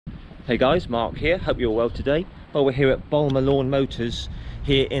Hey guys, Mark here, hope you're well today. Well, we're here at Balmer Lawn Motors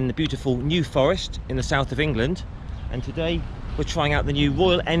here in the beautiful New Forest in the south of England, and today we're trying out the new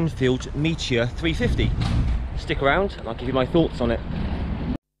Royal Enfield Meteor 350. Stick around and I'll give you my thoughts on it.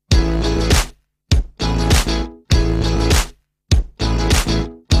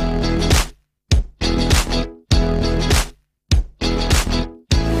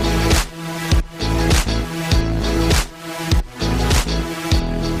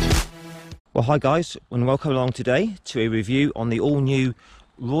 Well, hi guys, and welcome along today to a review on the all-new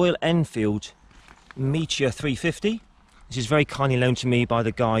Royal Enfield Meteor 350. This is very kindly loaned to me by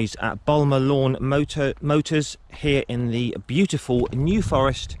the guys at Balmer Lawn Motors here in the beautiful New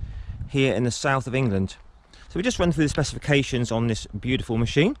Forest here in the south of England. So we just run through the specifications on this beautiful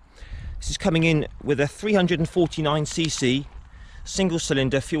machine. This is coming in with a 349cc single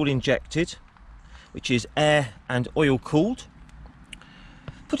cylinder fuel injected, which is air and oil cooled,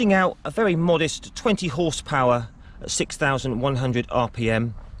 putting out a very modest 20 horsepower at 6,100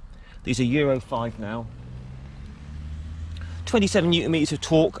 RPM. These are Euro 5 now. 27 Newton meters of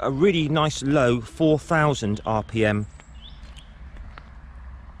torque, a really nice low 4,000 RPM.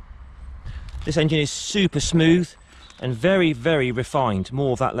 This engine is super smooth and very, very refined.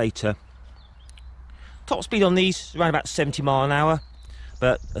 More of that later. Top speed on these is around about 70 miles an hour.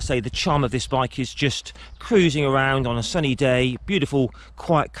 But I say the charm of this bike is just cruising around on a sunny day, beautiful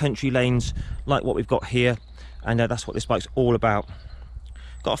quiet country lanes like what we've got here, and that's what this bike's all about.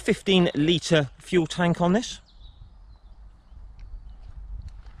 Got a 15 litre fuel tank on this.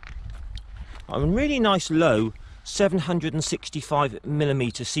 A really nice low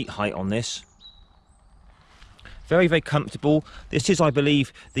 765mm seat height on this. Very, very comfortable. This is, I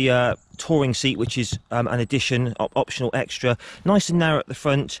believe, the touring seat, which is an addition, optional extra. Nice and narrow at the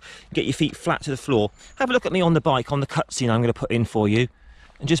front. Get your feet flat to the floor. Have a look at me on the bike, on the cutscene I'm going to put in for you.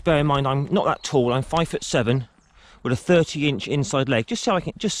 And just bear in mind, I'm not that tall. I'm 5'7", with a 30-inch inside leg. Just so I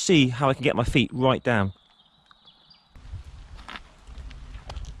can see how I can get my feet right down.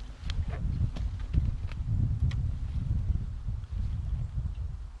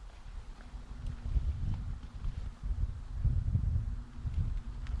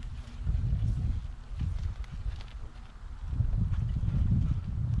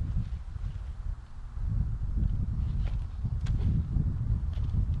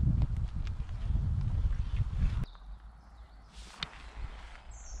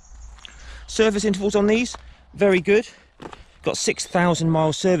 Service intervals on these, very good. Got 6,000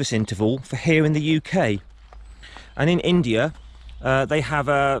 mile service interval for here in the UK. And in India, they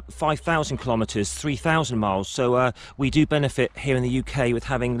have 5,000 kilometres, 3,000 miles. So we do benefit here in the UK with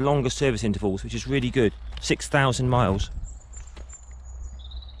having longer service intervals, which is really good. 6,000 miles.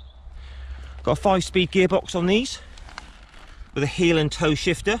 Got a 5-speed gearbox on these with a heel and toe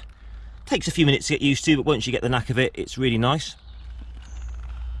shifter. Takes a few minutes to get used to, but once you get the knack of it, it's really nice.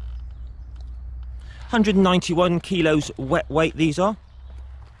 191 kilos wet weight these are.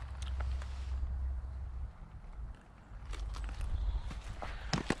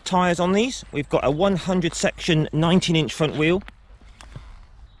 Tyres on these, we've got a 100 section 19-inch front wheel,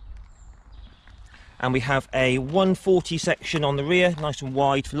 and we have a 140 section on the rear, nice and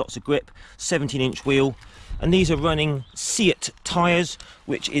wide for lots of grip, 17-inch wheel, and these are running Seat tyres,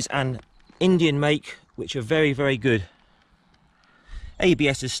 which is an Indian make, which are very, very good.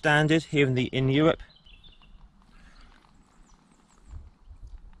 ABS is standard here in Europe.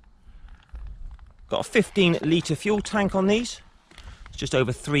 Got a 15 litre fuel tank on these. It's just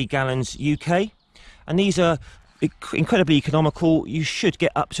over 3 gallons UK, and these are incredibly economical. You should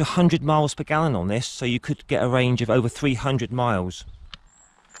get up to 100 miles per gallon on this, so you could get a range of over 300 miles.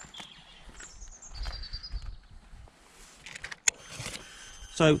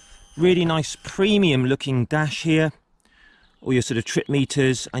 So really nice premium looking dash here, all your sort of trip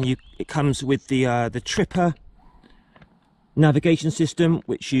meters, and it comes with the Tripper navigation system,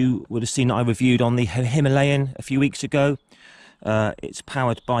 which you would have seen that I reviewed on the Himalayan a few weeks ago. It's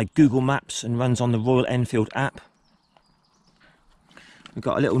powered by Google Maps and runs on the Royal Enfield app. We've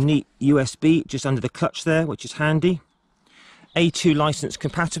got a little neat USB just under the clutch there, which is handy. A2 license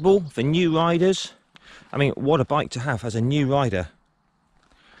compatible for new riders. I mean, what a bike to have as a new rider.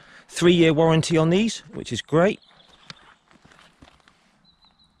 3-year warranty on these, which is great.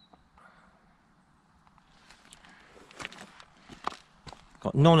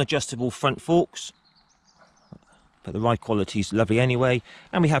 Got non-adjustable front forks, but the ride quality is lovely anyway.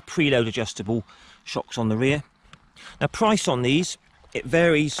 And we have preload adjustable shocks on the rear. Now, price on these, it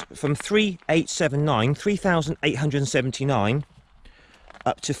varies from 3,879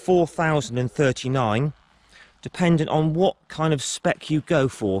 up to 4,039, dependent on what kind of spec you go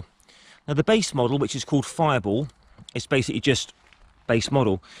for. Now the base model, which is called Fireball, is basically just base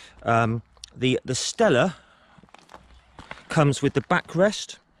model. The Stella comes with the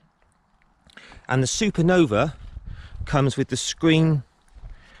backrest, and the Supernova comes with the screen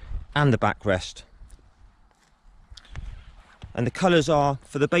and the backrest. And the colours are,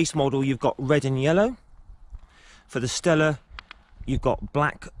 for the base model you've got red and yellow. For the Stella you've got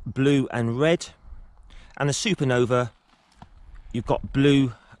black, blue and red. And the Supernova you've got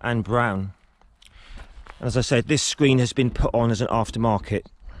blue and brown. And as I said, this screen has been put on as an aftermarket.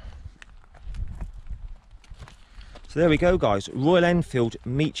 So there we go guys, Royal Enfield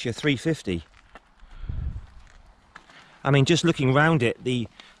Meteor 350. I mean, just looking round it, the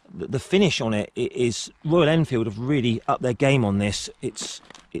finish on it is, Royal Enfield have really upped their game on this. It's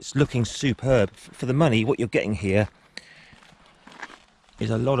looking superb. For the money, what you're getting here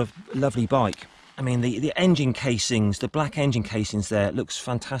is a lot of lovely bike. I mean, the engine casings, the black engine casings there, it looks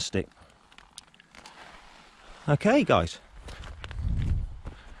fantastic. Okay guys,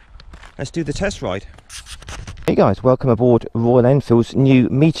 let's do the test ride. Hey guys, welcome aboard Royal Enfield's new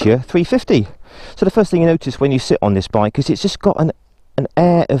Meteor 350. So the first thing you notice when you sit on this bike is it's just got an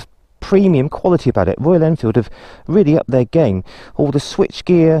air of premium quality about it. Royal Enfield have really upped their game. All the switch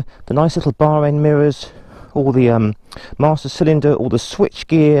gear, the nice little bar end mirrors, all the master cylinder, all the switch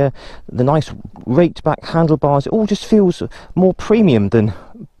gear, the nice raked back handlebars, it all just feels more premium than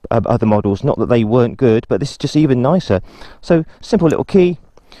other models. Not that they weren't good, but this is just even nicer. So simple little key,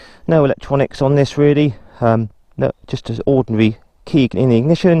 no electronics on this really, no, just an ordinary key in the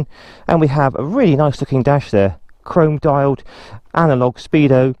ignition, and we have a really nice looking dash there, chrome dialed, analog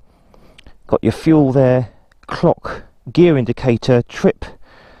speedo, got your fuel there, clock, gear indicator, trip,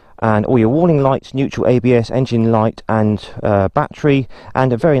 and all your warning lights, neutral, ABS, engine light and battery.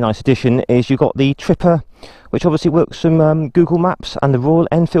 And a very nice addition is you've got the tripper, which obviously works from Google Maps and the Royal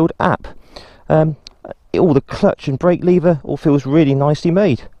Enfield app. All the clutch and brake lever all feels really nicely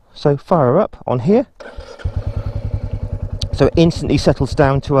made. So fire up on here. So it instantly settles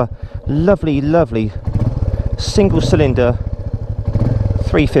down to a lovely, lovely single cylinder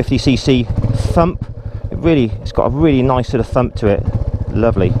 350cc thump. It's got a really nice sort of thump to it.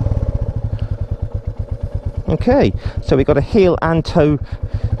 Lovely. Okay, so we've got a heel and toe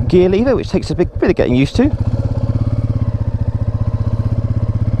gear lever, which takes a bit of getting used to.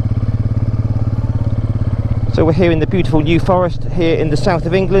 So we're here in the beautiful New Forest here in the south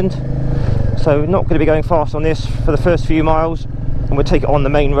of England. So not going to be going fast on this for the first few miles, and we'll take it on the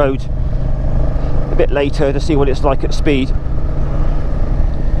main road a bit later to see what it's like at speed.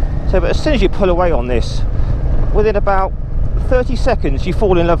 So, but as soon as you pull away on this, within about 30 seconds you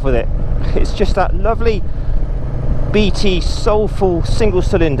fall in love with it. It's just that lovely BT soulful single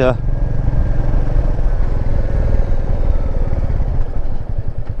cylinder.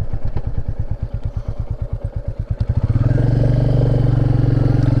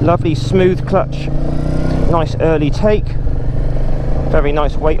 Lovely smooth clutch, nice early take, very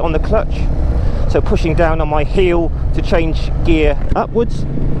nice weight on the clutch. So pushing down on my heel to change gear upwards.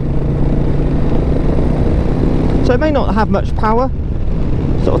 So it may not have much power,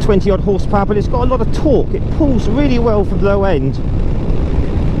 sort of 20 odd horsepower, but it's got a lot of torque. It pulls really well from the low end,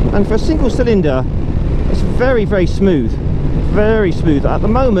 and for a single cylinder it's very, very smooth, very smooth. At the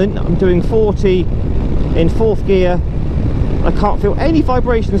moment I'm doing 40 in fourth gear. I can't feel any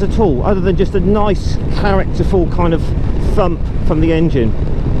vibrations at all, other than just a nice characterful kind of thump from the engine.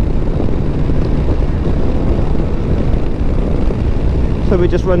 So we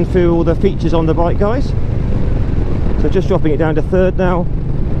just run through all the features on the bike, guys. So just dropping it down to third now.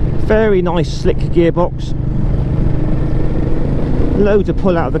 Very nice slick gearbox. Loads of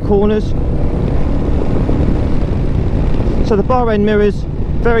pull out of the corners. So the bar end mirrors,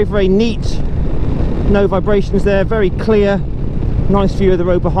 very, very neat. No vibrations there, very clear. Nice view of the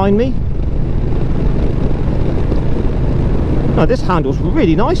road behind me. Now this handles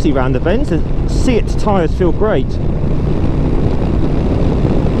really nicely around the bends. The Seat tyres feel great.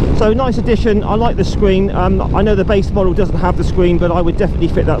 So nice addition. I like the screen. I know the base model doesn't have the screen, but I would definitely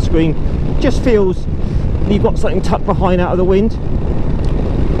fit that screen. Just feels you've got something tucked behind out of the wind.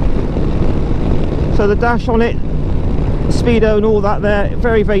 So the dash on it, speedo and all that there,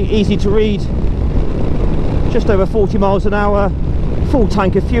 very, very easy to read. Just over 40 miles an hour, full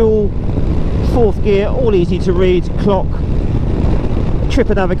tank of fuel, fourth gear, all easy to read, clock.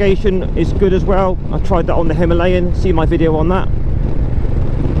 Tripper navigation is good as well. I tried that on the Himalayan, see my video on that.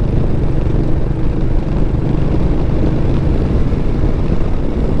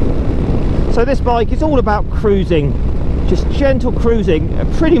 So this bike is all about cruising, just gentle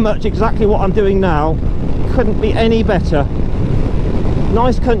cruising, pretty much exactly what I'm doing now. Couldn't be any better.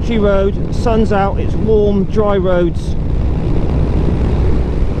 Nice country road, sun's out, it's warm, dry roads.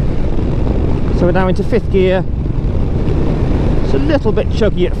 So we're now into 5th gear. It's a little bit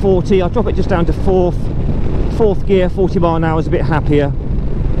chuggy at 40. I'll drop it just down to 4th gear, 40 mile an hour is a bit happier.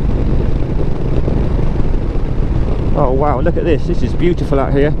 Oh wow, look at this. This is beautiful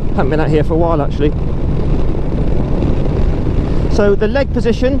out here. Haven't been out here for a while actually. So the leg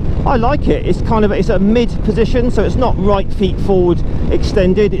position, I like it. It's kind of, it's a mid position, so it's not right feet forward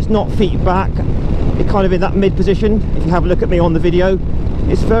extended, it's not feet back. It's kind of in that mid position. If you have a look at me on the video,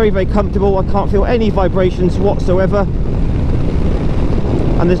 it's very, very comfortable. I can't feel any vibrations whatsoever.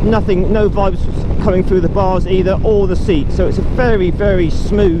 And there's nothing, no vibes coming through the bars either, or the seat. So it's a very, very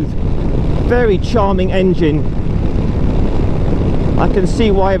smooth, very charming engine. I can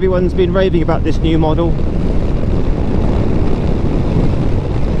see why everyone's been raving about this new model.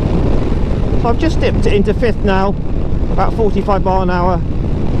 So I've just dipped it into 5th now, about 45 mile an hour,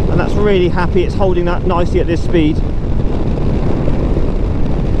 and that's really happy. It's holding that nicely at this speed.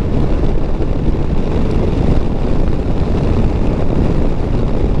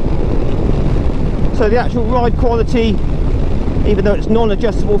 So the actual ride quality, even though it's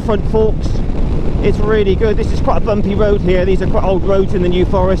non-adjustable front forks, it's really good. This is quite a bumpy road here. These are quite old roads in the New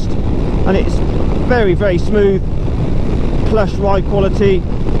Forest, and it's very, very smooth, plush ride quality.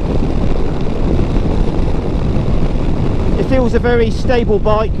 It feels a very stable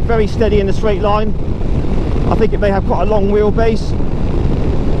bike, very steady in a straight line. I think it may have quite a long wheelbase,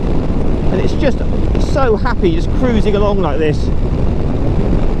 and it's just so happy just cruising along like this.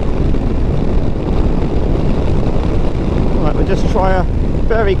 Right, we'll just try a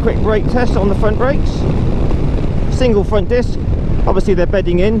very quick brake test on the front brakes. Single front disc, obviously they're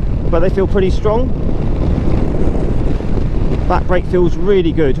bedding in, but they feel pretty strong. Back brake feels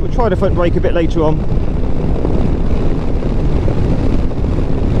really good. We'll try the front brake a bit later on.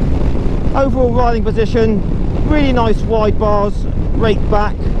 Overall riding position, really nice wide bars, rake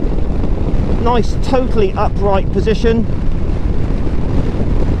back, nice totally upright position,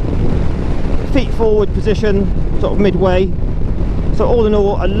 feet forward position, sort of midway. So all in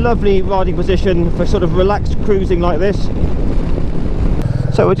all, a lovely riding position for sort of relaxed cruising like this.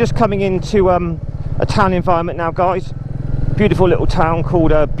 So we're just coming into a town environment now, guys. Beautiful little town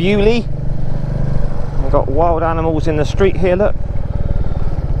called Bewley. We've got wild animals in the street here, look.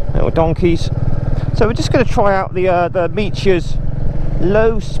 Little donkeys. So we're just going to try out the Meteor's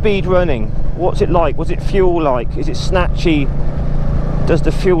low speed running. What's it like? What's it fuel like? Is it snatchy? Does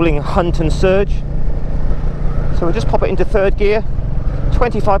the fueling hunt and surge? So we'll just pop it into 3rd gear,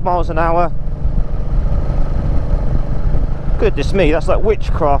 25 miles an hour. Goodness me, that's like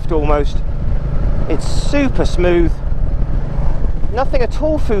witchcraft almost. It's super smooth. Nothing at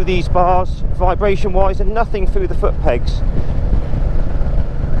all through these bars, vibration wise, and nothing through the foot pegs.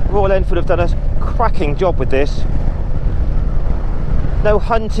 Royal Enfield have done a cracking job with this. No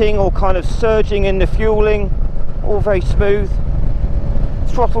hunting or kind of surging in the fueling, all very smooth.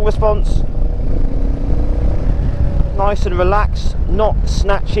 Throttle response, nice and relaxed, not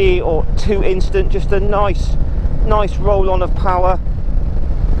snatchy or too instant, just a nice roll on of power.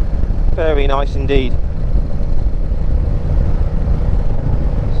 Very nice indeed.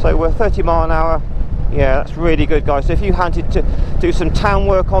 So we're 30 mile an hour. Yeah, that's really good, guys. So if you wanted to do some town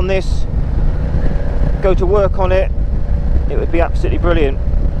work on this, go to work on it, it would be absolutely brilliant.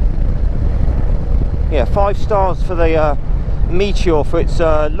 Yeah, 5 stars for the Meteor for its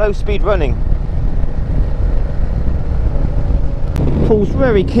low speed running. Pulls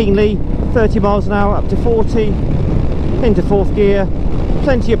very keenly, 30 miles an hour up to 40, into 4th gear.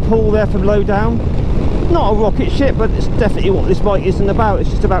 Plenty of pull there from low down. Not a rocket ship, but it's definitely what this bike isn't about. It's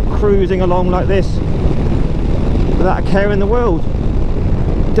just about cruising along like this without a care in the world.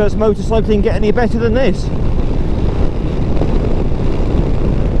 Does motorcycling get any better than this?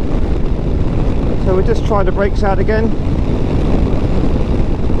 So we'll just try the brakes out again.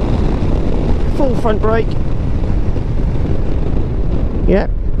 Full front brake.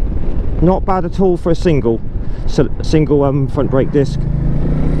 Yep, not bad at all for a single front brake disc.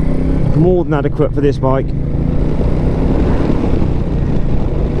 More than adequate for this bike.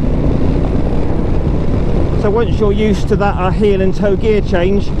 So once you're used to that heel and toe gear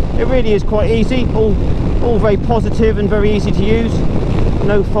change, it really is quite easy. All very positive and very easy to use.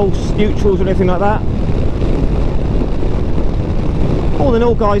 No false neutrals or anything like that. All in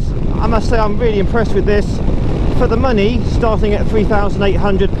all, guys, I must say I'm really impressed with this. For the money, starting at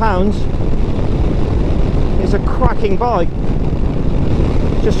 £3,800, it's a cracking bike.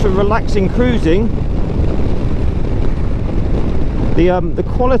 Just for relaxing cruising. The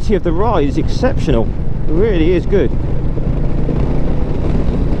quality of the ride is exceptional. It really is good.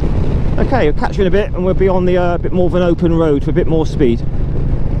 Okay, I'll catch you in a bit and we'll be on the bit more of an open road for a bit more speed.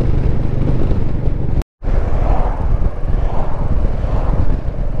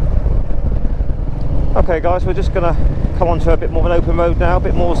 Okay guys, we're just going to come onto a bit more of an open road now, a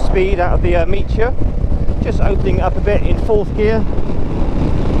bit more speed out of the Meteor. Just opening it up a bit in 4th gear,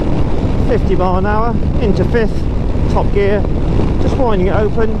 50 mile an hour, into 5th, top gear, just winding it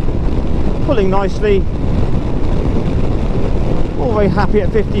open, pulling nicely. All very happy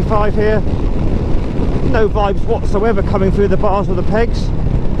at 55 here, no vibes whatsoever coming through the bars or the pegs.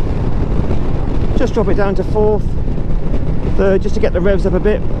 Just drop it down to 4th, 3rd, just to get the revs up a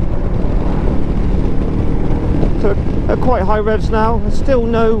bit. So at quite high revs now, still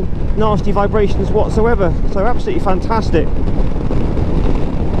no nasty vibrations whatsoever, so absolutely fantastic.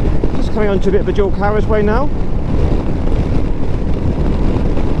 Just coming onto a bit of a dual carriageway now,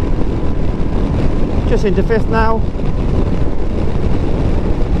 just into 5th now,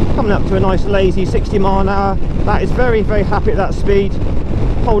 coming up to a nice lazy 60 mile an hour. That is very happy at that speed,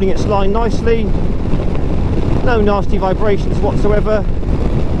 holding its line nicely, no nasty vibrations whatsoever.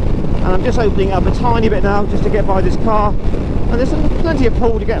 And I'm just opening it up a tiny bit now just to get by this car, and there's plenty of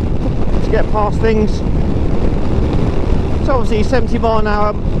pull to get past things. So obviously 70 mile an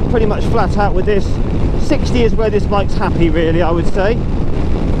hour pretty much flat out with this. 60 is where this bike's happy really, I would say.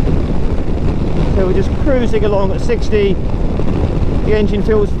 So we're just cruising along at 60. The engine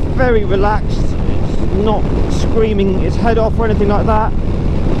feels very relaxed, it's not screaming its head off or anything like that.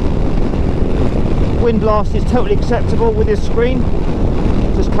 Wind blast is totally acceptable with this screen,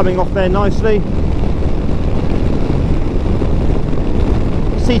 just coming off there nicely.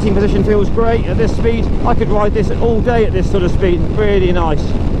 Seating position feels great at this speed. I could ride this all day at this sort of speed, really nice.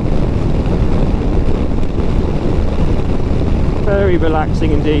 Very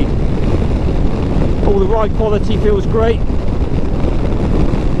relaxing indeed. All the ride quality feels great.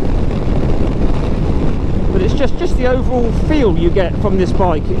 But it's just the overall feel you get from this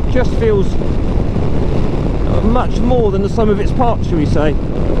bike. It just feels much more than the sum of its parts, shall we say.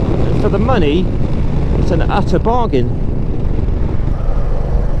 And for the money, it's an utter bargain.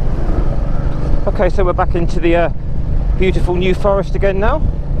 Okay, so we're back into the beautiful New Forest again now.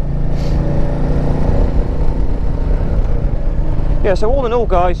 Yeah, so all in all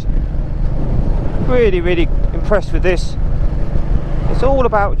guys, really impressed with this. It's all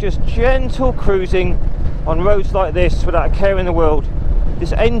about just gentle cruising on roads like this without a care in the world.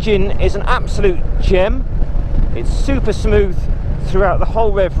 This engine is an absolute gem. It's super smooth throughout the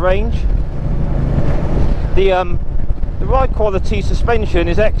whole rev range. The ride quality suspension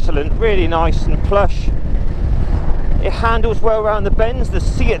is excellent, really nice and plush. It handles well around the bends. The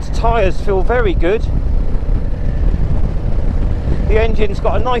Seat tyres feel very good. The engine's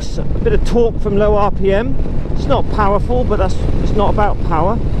got a nice bit of torque from low RPM. It's not powerful, but it's not about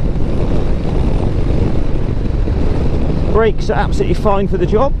power. Brakes are absolutely fine for the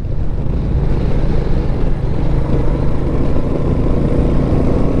job.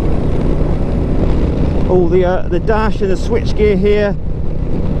 All the dash and the switch gear here,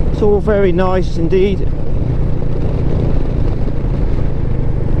 it's all very nice indeed.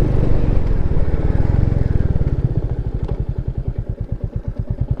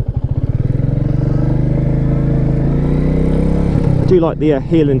 I do like the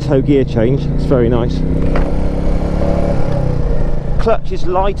heel and toe gear change, it's very nice. Clutch is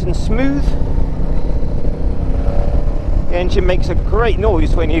light and smooth. The engine makes a great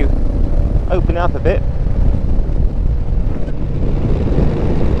noise when you open it up a bit.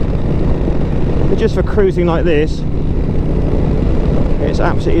 But just for cruising like this, it's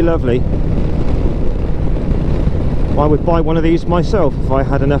absolutely lovely. I would buy one of these myself if I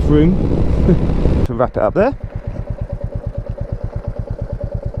had enough room. To wrap it up there.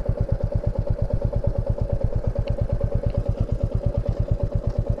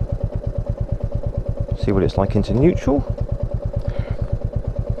 See what it's like into neutral.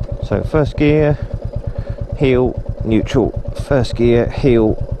 So first gear, heel, neutral, first gear,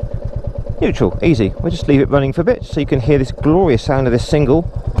 heel, neutral, easy. We'll just leave it running for a bit so you can hear this glorious sound of this single.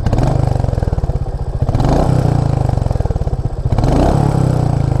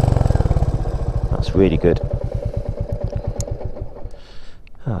 That's really good.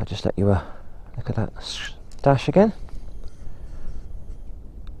 I'll just let you look at that dash again.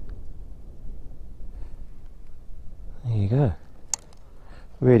 There you go.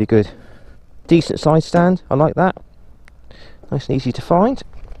 Really good. Decent side stand, I like that. Nice and easy to find.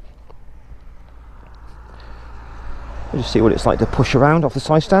 We'll just see what it's like to push around off the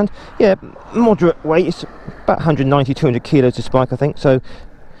side stand. Yeah, moderate weight, it's about 190, 200 kilos this bike I think, so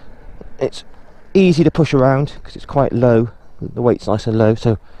it's easy to push around because it's quite low. The weight's nice and low,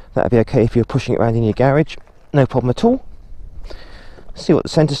 so That'd be okay if you're pushing it around in your garage, no problem at all. See what the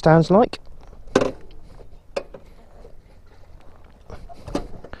centre stand's like.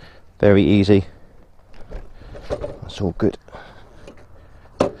 Very easy. That's all good.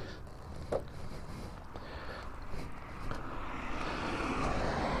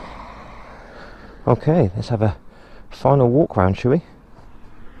 Okay, let's have a final walk round, shall we?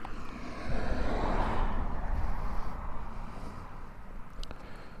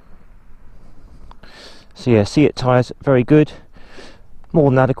 So yeah, Seat tyres, very good.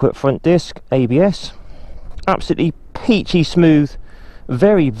 More than adequate front disc, ABS. Absolutely peachy smooth,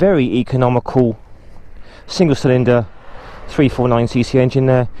 very, very economical single cylinder 349cc engine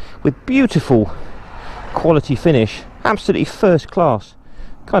there, with beautiful quality finish. Absolutely first class.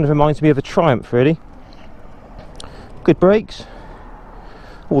 Kind of reminds me of a Triumph, really. Good brakes.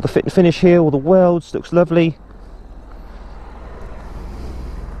 All the fit and finish here, all the welds, looks lovely.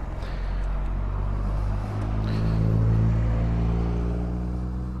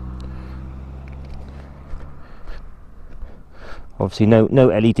 Obviously no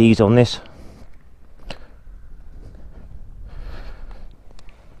LEDs on this.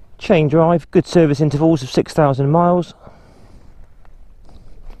 Chain drive, good service intervals of 6,000 miles.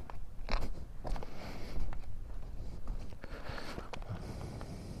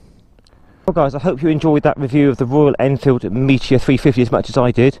 Well guys, I hope you enjoyed that review of the Royal Enfield Meteor 350 as much as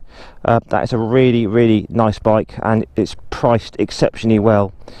I did. That is a really, really nice bike, and it's priced exceptionally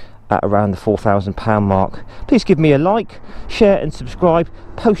well at around the £4,000 mark. Please give me a like, share and subscribe,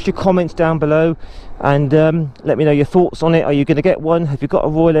 post your comments down below, and let me know your thoughts on it. Are you going to get one? Have you got a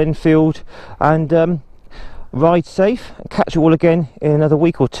Royal Enfield? And ride safe, and catch you all again in another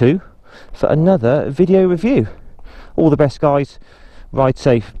week or two for another video review. All the best guys, ride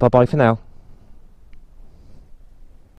safe, bye bye for now.